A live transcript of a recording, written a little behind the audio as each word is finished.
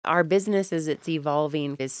Our business, as it's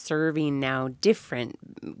evolving, is serving now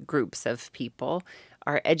different groups of people.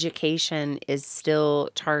 Our education is still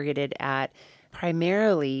targeted at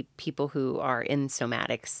primarily people who are in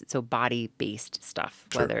somatics, so body-based stuff,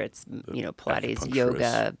 Sure. whether it's, Pilates,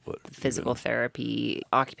 yoga, physical therapy,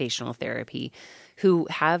 occupational therapy, who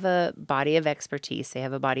have a body of expertise, they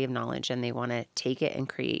have a body of knowledge, and they want to take it and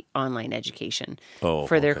create online education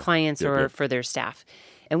for their clients or for their staff.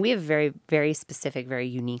 And we have a very, very specific, very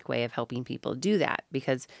unique way of helping people do that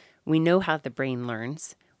because we know how the brain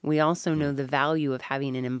learns. We also know the value of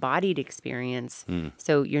having an embodied experience.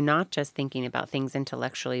 So you're not just thinking about things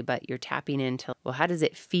intellectually, but you're tapping into, well, how does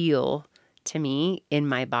it feel to me in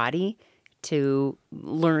my body to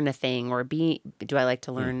learn a thing or do I like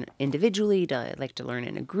to learn individually? Do I like to learn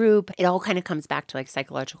in a group? It all kind of comes back to like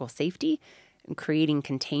psychological safety and creating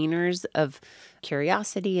containers of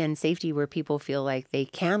curiosity and safety where people feel like they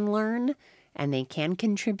can learn and they can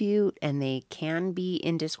contribute and they can be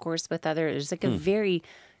in discourse with others. There's like a very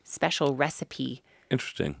special recipe.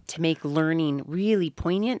 Interesting. To make learning really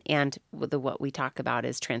poignant and what we talk about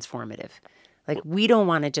is transformative. Like we don't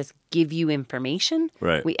want to just give you information.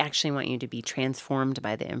 Right. We actually want you to be transformed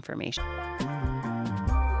by the information.